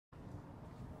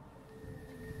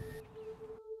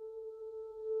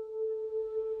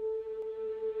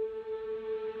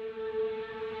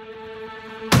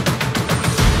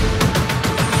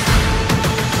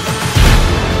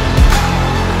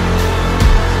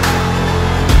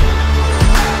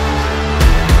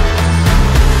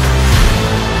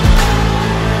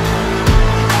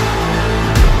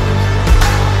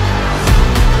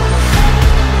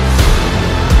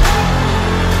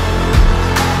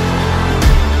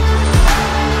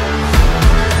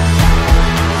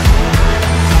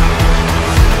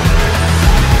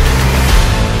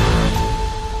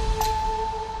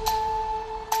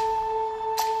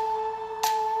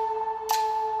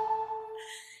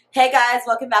guys,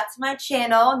 welcome back to my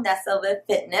channel, Nessa Live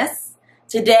Fitness.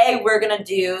 Today we're gonna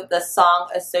do the song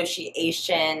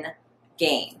association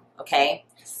game, okay?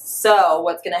 So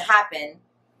what's gonna happen,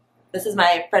 this is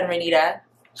my friend Renita.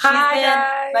 She's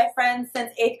been my friend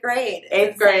since 8th grade.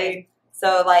 8th grade.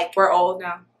 So like, we're old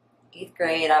now. 8th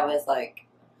grade, I was like,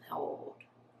 how old?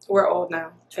 We're old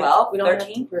now. 12, we don't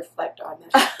 13? have to reflect on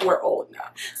that. We're old now.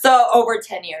 So over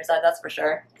 10 years, that's for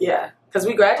sure. Yeah, because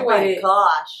we graduated. Oh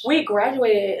my gosh. We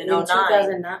graduated in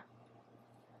 2009.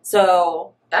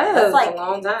 So that's like a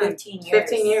long time. 15 years.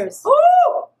 15 years. Woo!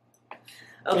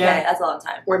 Okay, yeah. That's a long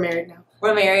time. We're married now.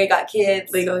 We're married, got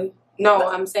kids. Legally. No,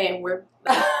 I'm saying we're...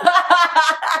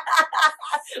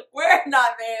 We're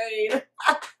not married.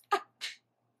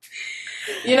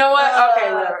 You know what?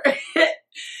 Okay, whatever.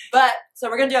 But, so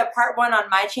we're going to do a part 1 on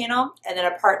my channel, and then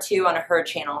a part 2 on her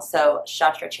channel. So,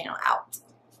 shout your channel out.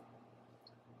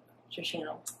 What's your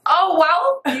channel? Oh,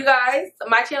 well, you guys,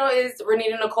 my channel is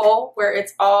Renita Nicole, where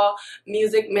it's all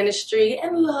music, ministry,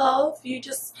 and love. You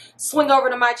just swing over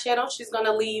to my channel. She's going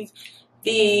to leave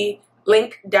the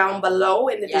link down below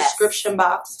in the description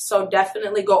box. So,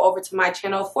 definitely go over to my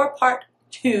channel for part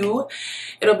 2.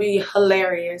 It'll be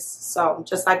hilarious, so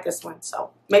just like this one.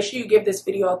 So make sure you give this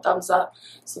video a thumbs up,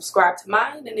 subscribe to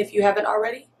mine, and if you haven't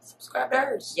already, subscribe to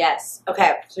hers. Yes.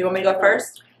 Okay, so you want me to go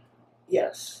first?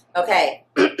 Yes. Okay.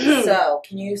 So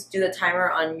can you do the timer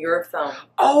on your phone?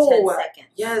 Oh, 10 seconds.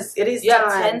 Yes, it is. You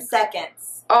have 10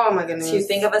 seconds. Oh my goodness. To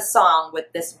think of a song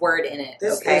with this word in it.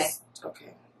 This okay. Is,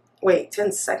 okay. Wait,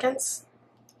 10 seconds?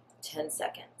 10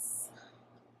 seconds.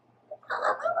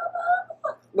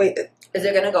 Wait. Is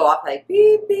it gonna go off like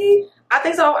beep beep? I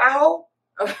think so. I hope.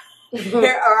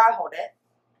 Here, or I'll hold it.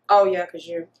 Oh yeah, cause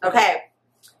you're okay.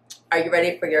 Are you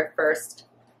ready for your first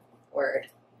word?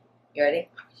 You ready?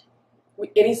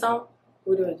 Any song?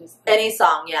 We're doing just any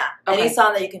song, yeah. Okay. Any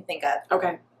song that you can think of.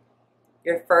 Okay.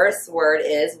 Your first word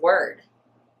is word.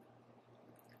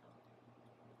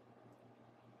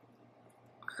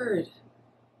 Word.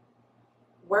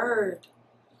 Word.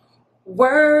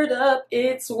 Word up,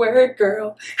 it's Word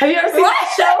Girl. Have you ever seen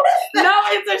that show? No,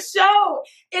 it's a show.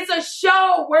 It's a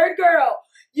show. Word Girl.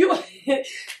 You.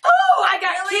 Oh, I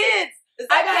got kids.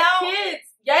 I got kids.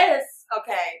 Yes.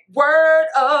 Okay. Word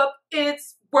up,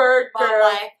 it's Word Girl. Mom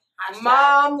life.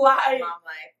 Mom life. Mom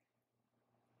life.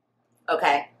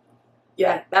 Okay.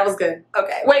 Yeah, that was good.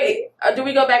 Okay. Wait, do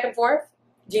we go back and forth?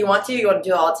 Do you want to? You want to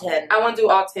do all 10? I want to do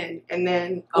all 10, and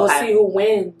then we'll see who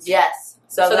wins. Yes.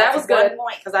 So that was good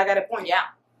because I got a point. Yeah.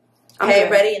 Okay,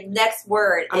 ready? Next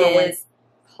word is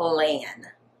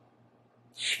plan.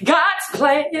 God's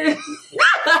plan. I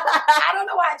don't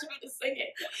know why I tried to sing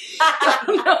it. I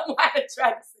don't know why I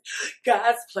tried to sing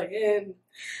God's plan.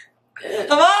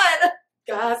 Come on.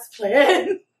 God's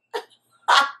plan.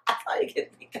 That's all you can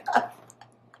think of.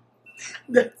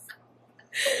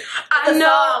 I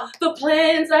know the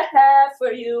plans I have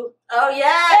for you. Oh,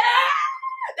 yeah.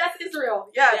 That's Israel.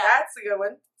 Yeah, that's a good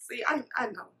one. See, I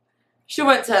know. She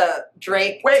went to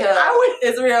Drake. Wait, to I went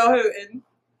Israel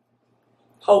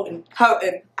Houghton.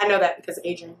 Houghton. I know that because of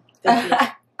Adrian. Thank you.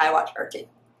 I watch her too.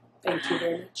 Thank you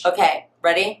very much. Okay,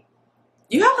 ready?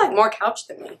 You have like more couch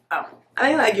than me. Oh. I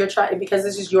think like you're trying because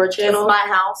this is your channel. It's my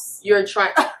house. You're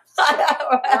trying.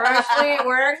 we're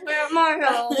actually at my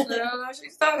house. You know what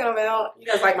she's talking about. You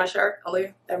guys like my shirt?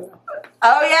 Aaliyah? There we go.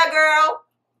 Oh yeah, girl.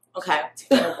 Okay.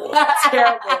 Terrible.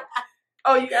 Terrible.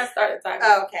 Oh, you guys started time.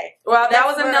 Oh, okay. Well, that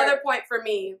was another point for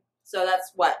me. So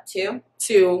that's what, 2?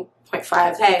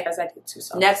 2.5. Okay. Because I did 2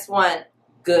 songs. Next one,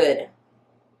 good.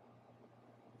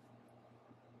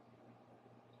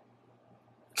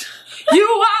 You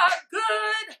are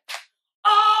good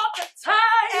all the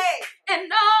time. Hey.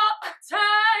 And all the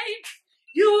time.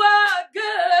 You are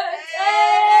good.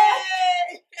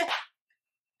 Hey.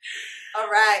 All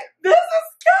right. This is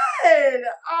good.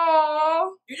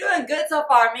 Oh, you're doing good so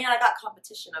far, man. I got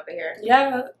competition over here.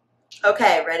 Yeah.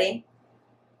 Okay, ready?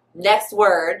 Next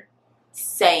word,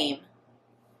 same.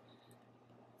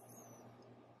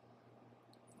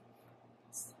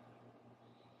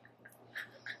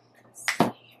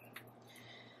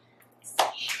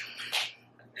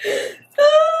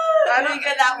 I didn't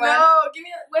get that one. No, give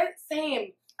me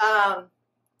same.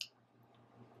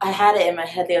 I had it in my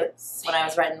head when I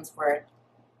was writing this word.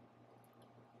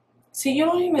 See, you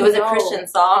don't even know. It was a Christian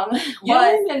song. You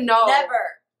don't even know.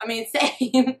 Never. I mean,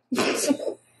 same.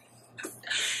 It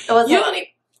was you like, don't even...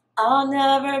 I'll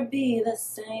never be the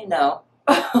same. No.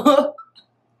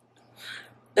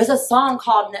 There's a song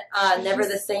called Never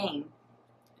the Same.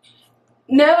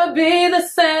 Never be the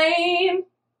same.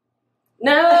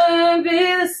 Never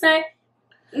be the same.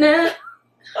 Never.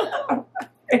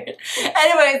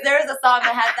 Anyways, there was a song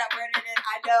that had that word in it.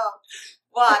 know.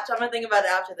 Watch, I'm gonna think about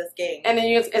it after this game. And then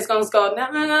it's gonna go. Now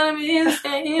I'm gonna be the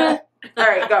same. All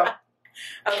right, go.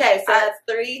 Okay, so that's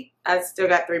 3. I still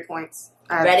got 3 points.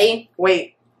 Ready?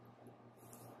 Wait.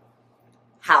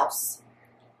 House.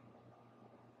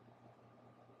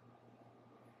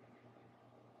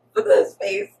 Look at his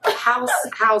face. House.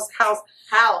 House.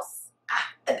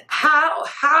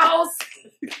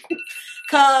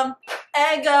 Come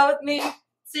and go with me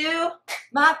to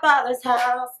my father's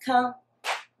house. Come.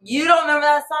 You don't remember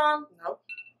that song? Nope.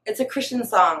 It's a Christian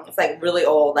song. It's like really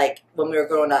old, like when we were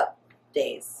growing up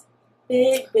days.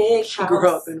 Big She house. grew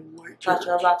up in a white church.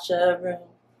 Lots of room.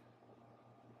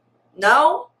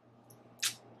 No?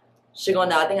 She going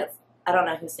now. I think it's, I don't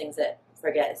know who sings it.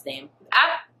 Forget his name.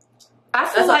 I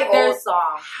feel That's like an there's old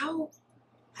song.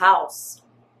 House.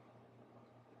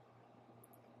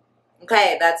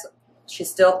 Okay, she's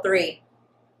still 3.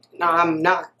 No, I'm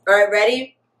not. All right,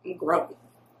 ready? I'm grown.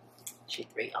 She's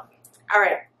 3. All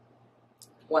right.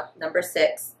 What number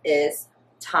 6 is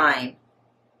time.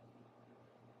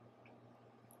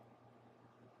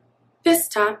 This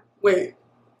time. Wait.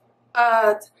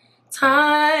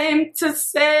 Time to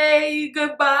say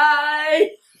goodbye.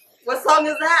 What song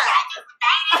is that?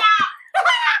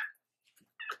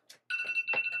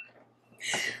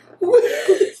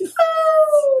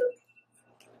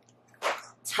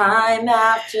 Time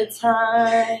after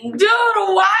time. Dude,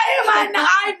 why am I not?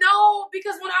 I know,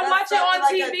 because when I watch it on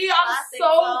like TV, a I'm classic so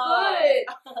song. good.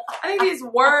 I think these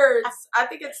words, I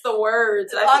think it's the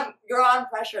words. You're on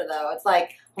pressure, though. It's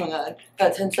like, oh my God,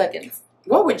 got 10 seconds.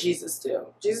 What would Jesus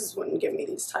do? Jesus wouldn't give me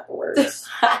these type of words.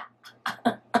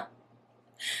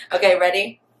 Okay,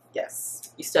 ready?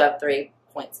 Yes. You still have 3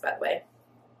 points, by the way.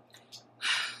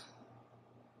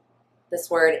 This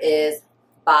word is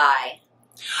bye.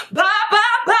 Bye, bye,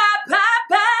 bye, bye,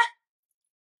 bye.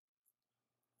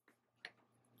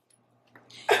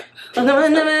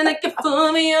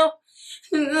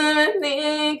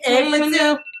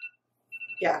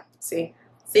 Yeah, see?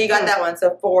 So you got that one.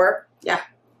 So 4. Yeah,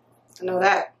 I know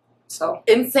that. So,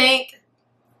 In sync.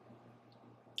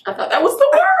 I thought that was the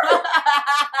word.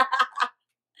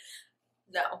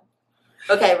 No.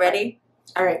 Okay, ready?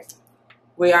 All right.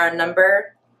 We are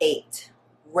number 8.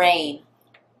 Rain.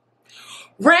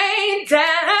 Rain down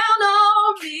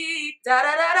on me. Da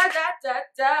da da da da da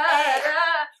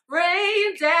da.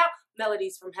 Rain down.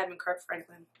 Melodies from Heaven, Kirk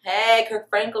Franklin. Hey, Kirk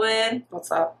Franklin.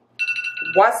 What's up?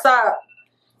 What's up?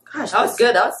 Gosh, That was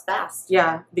good. That was fast.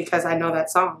 Yeah, because I know that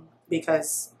song.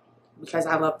 Because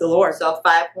I love the Lord. So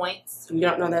 5 points. You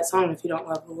don't know that song if you don't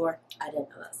love the Lord. I didn't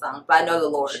know that song, but I know the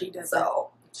Lord. She doesn't.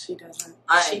 So She doesn't.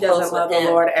 I She am doesn't close love with the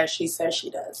him. Lord as she says she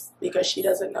does. Because she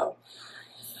doesn't know.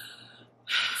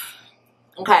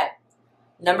 Okay.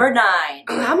 Number 9.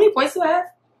 How many points do I have?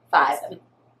 5.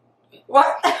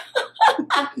 What?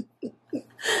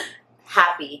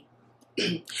 Happy.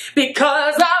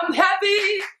 Because I'm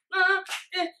happy.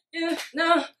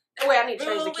 No. Wait, I need to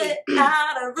change the key.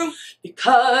 Out of room.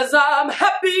 Because I'm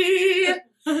happy.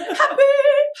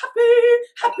 Happy.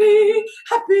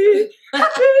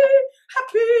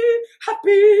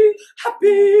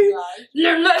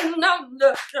 No,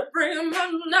 bring me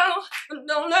down.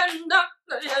 Don't let me down.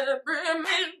 Bring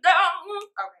me down.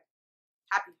 Okay.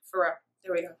 Happy, for real.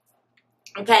 There we go.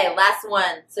 Okay, last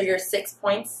one. So you're 6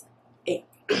 points. 8.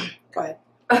 Go ahead.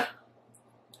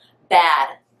 Bad.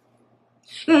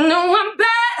 No, I'm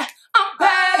bad. I'm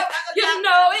bad. You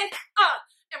know it.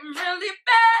 I'm really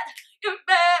bad. You're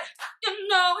bad. You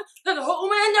know it. The whole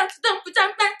man that's done for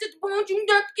time. Just want you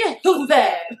to get who's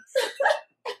bad.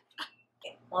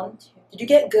 1, 2. Did you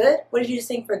get good? What did you just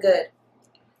sing for good?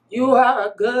 You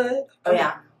are good. Oh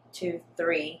yeah. 2,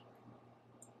 3,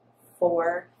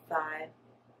 4, 5,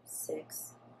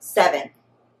 6, 7,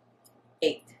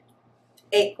 8.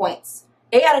 8 points.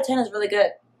 8 out of 10 is really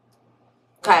good.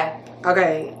 Okay.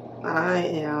 Okay. I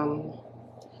am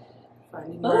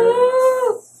finding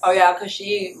words. Oh yeah, because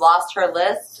she lost her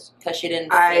list because she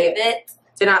didn't save it.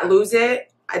 Did not lose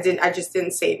it. I just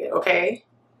didn't save it. Okay.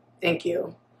 Thank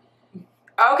you.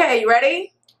 Okay, you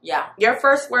ready? Yeah. Your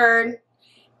first word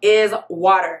is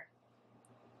water.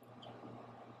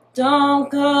 Don't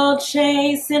go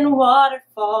chasing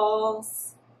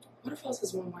waterfalls. Waterfalls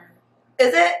is one word.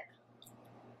 Is it?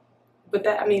 But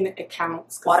that, I mean, it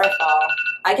counts. Waterfall.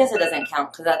 I guess it doesn't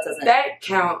count because that doesn't. That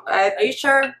count. Are you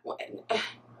sure?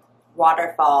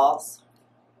 Waterfalls.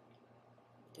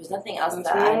 There's nothing else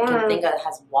that I can think of that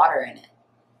has water in it.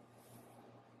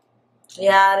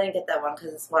 Yeah, I didn't get that one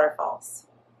because it's waterfalls,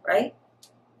 right?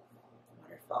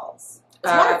 Waterfalls.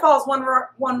 Waterfalls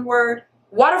one word.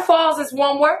 Waterfalls is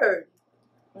one word.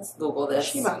 Let's Google this.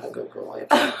 She might not Google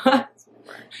it.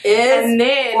 Is And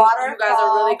then you guys are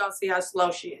waterfall really going to see how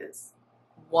slow she is.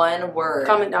 one word?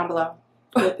 Comment down below.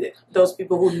 Those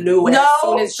people who knew as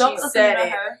soon as she said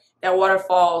it that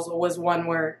waterfalls was one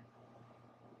word.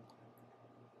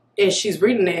 And she's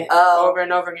reading it over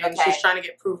and over again. Okay. She's trying to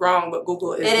get proved wrong, but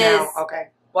Google is It now. is. Okay.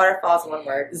 Waterfall's one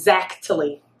word.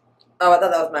 Exactly. Oh, I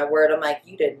thought that was my word. I'm like,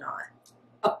 you did not.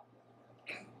 Oh.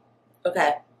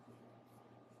 Okay.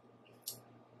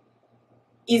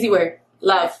 Easy word.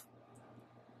 Love.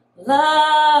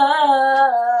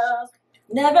 Love.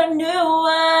 Never knew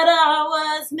what I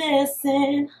was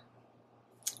missing.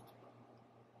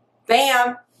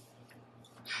 Bam.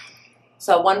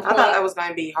 So 1 point. I thought that was going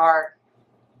to be hard.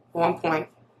 1 point.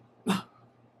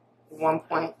 1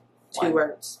 point. 2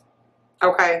 words.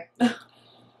 Okay.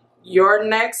 Your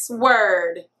next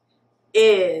word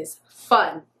is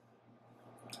fun.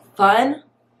 Fun?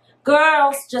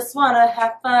 Girls just want to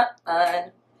have fun.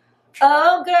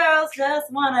 Oh, girls just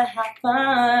want to have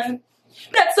fun.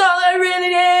 That's all I really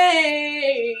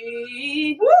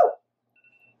need. Woo!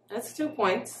 That's 2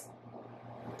 points.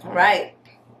 All right.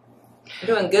 We're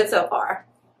doing good so far.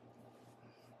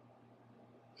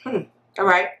 All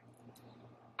right.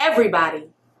 Everybody.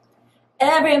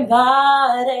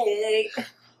 Everybody.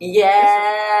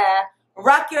 Yeah.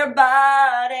 Rock your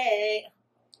body.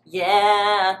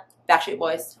 Yeah. Backstreet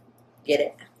Boys. Get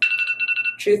it.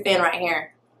 True fan right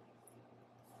here.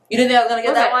 You didn't think I was going to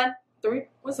get that one? 3?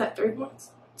 What's that? 3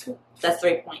 points? 2? That's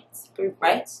 3 points. 3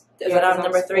 Right? points. Is that on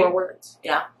number 3? 4 words.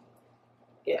 Yeah.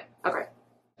 Yeah. Okay.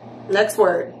 Next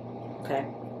word. Okay.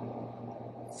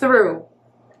 Through.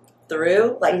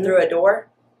 Through? Like through a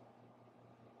door?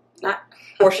 Not.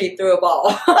 Or she threw a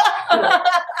ball.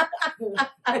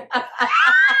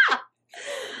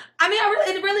 I mean,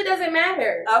 it really doesn't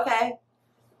matter. Okay.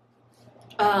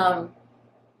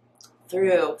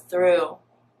 Through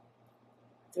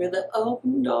the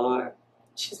open door.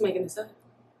 She's making this up.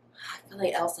 I feel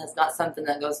like Elsa's got something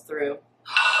that goes through.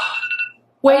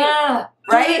 Wait.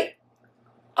 Right?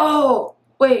 Oh,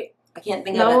 wait. I can't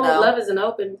think of it No, though. love is an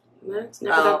open. Let's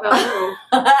never talk about through.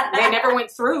 They never went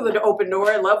through the open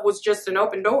door. Love was just an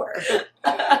open door.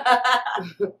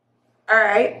 All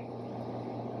right.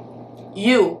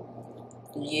 You.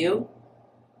 You?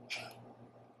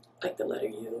 Like the letter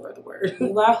U or the word.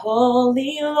 You are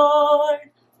holy, Lord.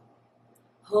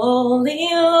 Holy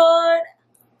Lord.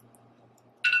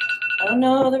 I don't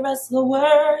know the rest of the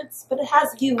words, but it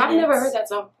has you. I've never heard that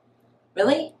song.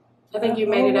 Really? I think you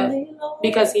made it up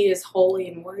because he is holy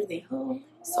and worthy. Holy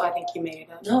So I think you made it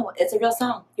up. No, it's a real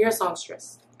song. You're a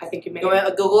songstress. I think you made You it want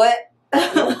up. to Google it?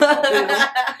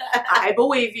 I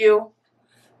believe you.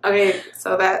 Okay,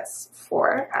 so that's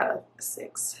 4 out of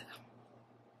 6.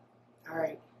 All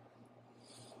right.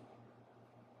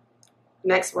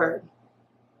 Next word.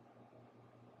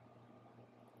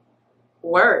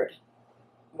 Word.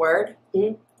 Word?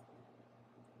 Mm-hmm.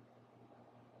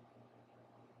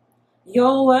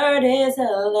 Your word is a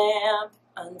lamp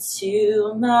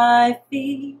unto my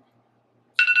feet.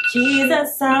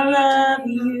 Jesus, I love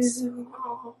you.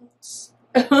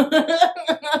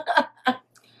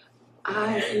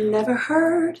 I've never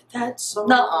heard that song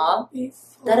Nuh-uh.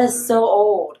 before. That is so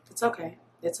old. It's okay.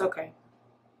 It's okay.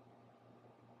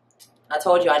 I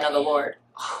told you I know the Lord.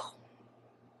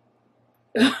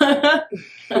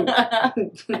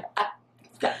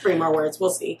 Got 3 more words. We'll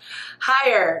see.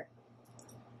 Higher.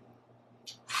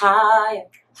 Higher,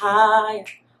 higher.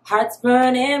 Hearts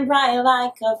burning bright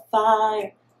like a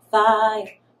fire, fire.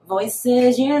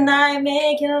 Voices unite,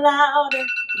 make it louder,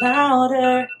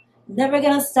 louder. Never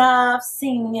gonna stop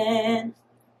singing.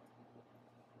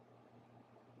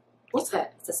 What's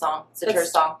that? It's a song. It's a church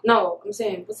song. No, I'm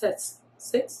saying, what's that?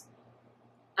 6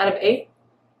 out of 8?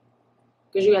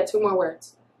 Because you got 2 more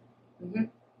words. Mm-hmm.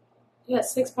 You got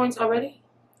 6 points already?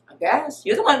 I guess.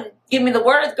 You're the one give me the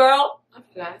words, girl. I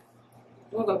forgot.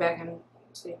 We'll go back and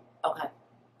see. Okay.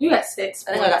 You got 6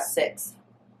 I think I got 6.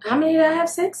 How many did I have?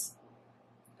 6?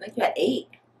 I think you got 8.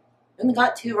 You only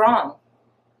got 2 wrong.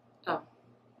 Oh.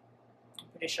 I'm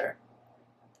pretty sure.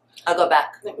 I'll go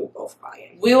back. I think we both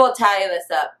lying. We will tally this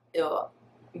up.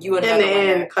 You would know In the the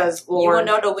winner. end, because Lord. You will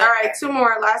know the winner. All right, 2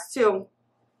 more. Last 2.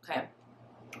 Okay.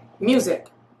 Music.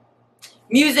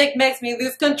 Music makes me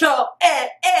lose control.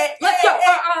 Let's go.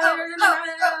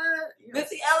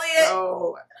 Missy Elliott.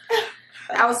 Oh,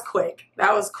 that was quick.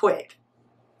 That was quick.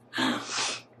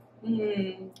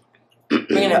 Bringing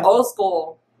it old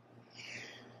school.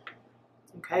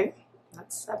 Okay,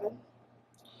 that's 7.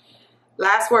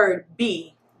 Last word,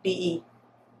 B. B-E.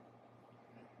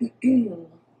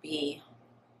 B.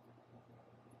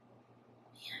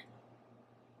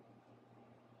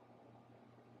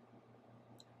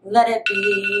 let it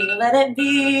be, let it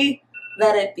be,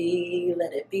 let it be,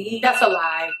 let it be. That's a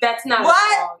lie. That's not What?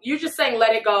 a song. You just sang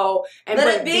Let It Go and Let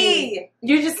put it be.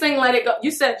 You just sing Let It Go.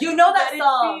 You said You know that Let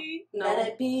song. It be. No. Let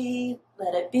it be,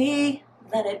 let it be,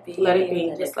 let it be. Let it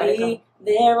be. Just let it go.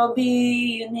 There will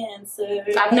be an answer.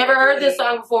 I've never heard this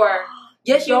song before.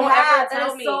 Yes, you Don't have. ever That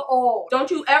tell is me. so old. Don't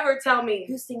you ever tell me.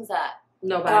 Who sings that?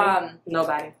 Nobody.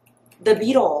 Nobody. The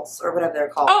Beatles or whatever they're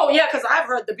called. Oh yeah, because I've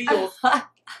heard the Beatles.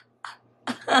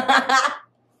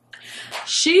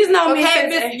 She's known me Okay,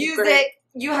 since Miss 8th Music. grade.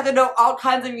 You have to know all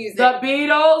kinds of music. The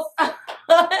Beatles.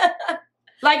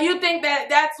 Like you think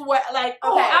that's what like?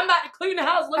 Oh, Okay. I'm about to clean the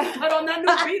house. Let me put on that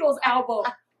new Beatles album.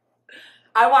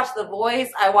 I watch The Voice.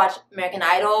 I watch American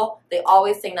Idol. They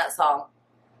always sing that song.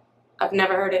 I've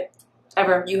never heard it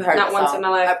ever. You heard not the once song. in my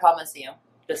life. I promise you.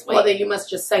 Just wait. Well, then you must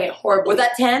just say it horribly. Was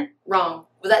that 10? Wrong?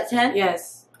 Was that 10?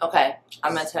 Yes. Okay,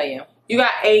 I'm gonna tell you. You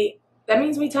got 8. That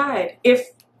means we tied. Hold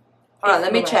on,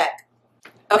 let me check.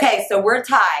 Okay, so we're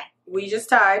tied. We just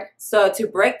tied. So to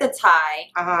break the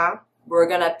tie, we're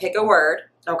gonna pick a word,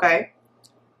 Okay.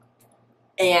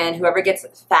 and whoever gets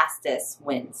fastest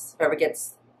wins. Whoever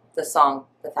gets the song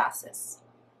the fastest.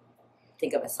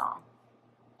 Think of a song.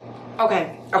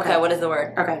 Okay. Okay, what is the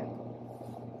word? Okay.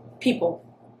 People.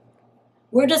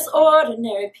 We're just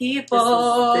ordinary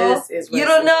people. This is you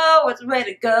don't know which way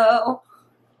to go.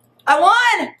 I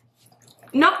won!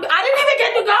 No, I didn't even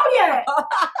get to go yet.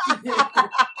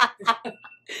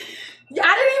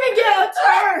 I didn't even get a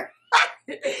turn.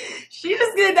 She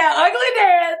just did that ugly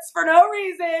dance for no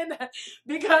reason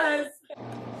because.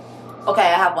 Okay,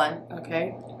 I have one. Okay.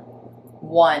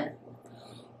 One.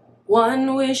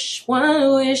 One wish,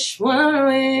 one wish, one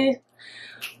wish.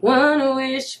 One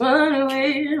wish, one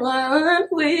wish, one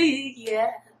wish,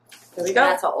 yeah. There we go.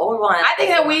 That's an old one. I think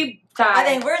that we tied. I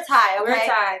think we're tied, okay? We're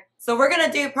tied. So we're going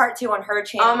to do part 2 on her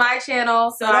channel. On my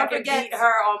channel, so don't I can forget- beat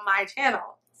her on my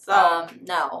channel. So,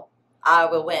 no. I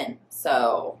will win.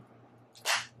 So,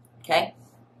 okay?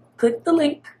 click the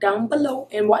link down below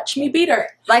and watch me beat her.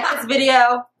 Like this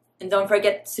video, and don't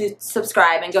forget to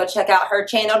subscribe and go check out her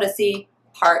channel to see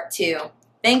part 2.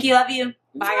 Thank you. Love you.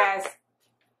 Bye, guys.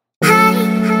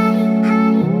 Hi.